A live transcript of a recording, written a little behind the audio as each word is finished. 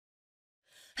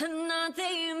not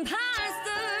the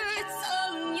impostor, it's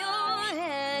all in your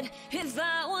head. If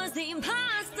I was the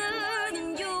impostor,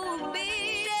 then you would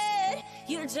be dead.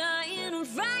 You're trying to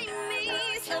find me,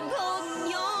 stop holding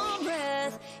your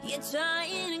breath. You're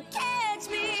trying to catch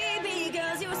me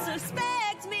because you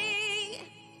suspect me.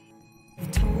 You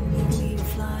told me we were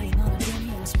flying on a journey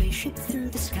in a spaceship through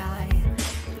the sky.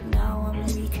 But now I'm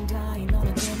weak and dying on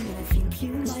a journey, and I think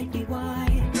you might be why.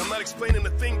 I'm not explaining a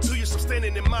thing to you, so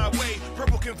standing in my way.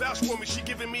 Purple can vouch for me, she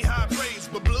giving me high praise.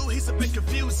 But blue, he's a bit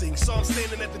confusing. So I'm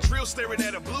standing at the drill, staring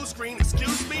at a blue screen.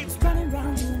 Excuse me? I was running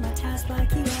around doing my task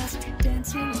like you asked,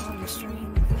 dancing on your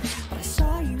string. But I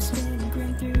saw you spinning,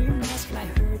 grin through your mask, and I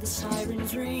heard the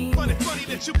sirens ring. Funny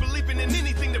that you believing in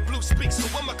anything that blue speaks.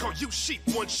 So I'ma call you sheep,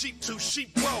 one sheep, two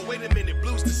sheep. Whoa, wait a minute,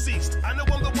 blue's deceased. I know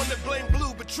I'm the one that blamed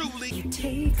blue, but truly you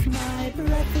take my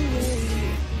breath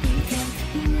away. We can't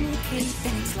communicate,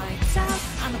 then it's lights out.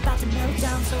 I'm about to melt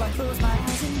down, so I close my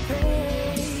eyes and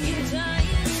pray. You're trying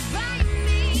to find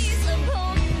me, stop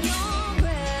holding your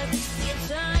breath. You're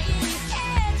trying to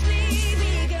catch me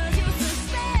because you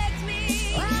suspect me.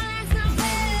 Well, that's not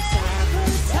fair.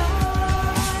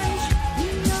 Sabotage,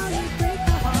 you know you break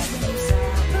my heart when you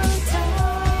sabotage.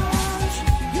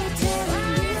 You're telling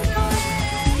me no,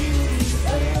 feel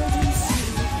the urgency,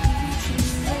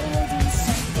 reaching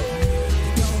urgency.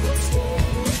 Don't stand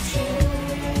a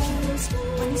chance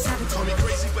when you sabotage. call me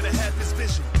crazy, but I had this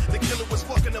vision. The killer was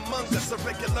walking among us, a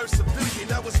regular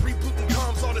civilian. I was rebooting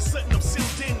comms, all of a sudden I'm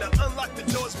sealed in. I unlocked the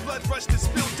doors, blood rushed and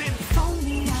spilled in. If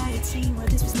only I had seen where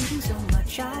this was leading so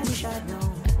much, I wish I'd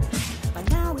known. By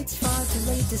now it's far too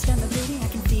late to stem the bleeding, I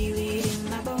can feel it in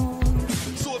my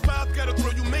bones. So if I've gotta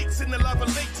throw you mates in the lava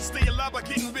lake to stay alive by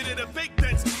getting rid of the fake,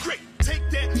 that's great. Take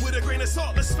that with a grain of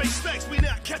salt, let's face facts. We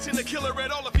not catching the killer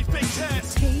at all if he fake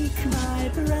tags. Take my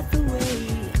breath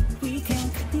away, we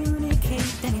can't communicate,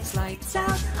 then it's lights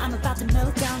out. I'm about to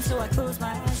melt down, so I close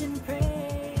my eyes and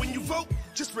pray. When you vote,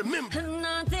 just remember. I'm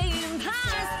not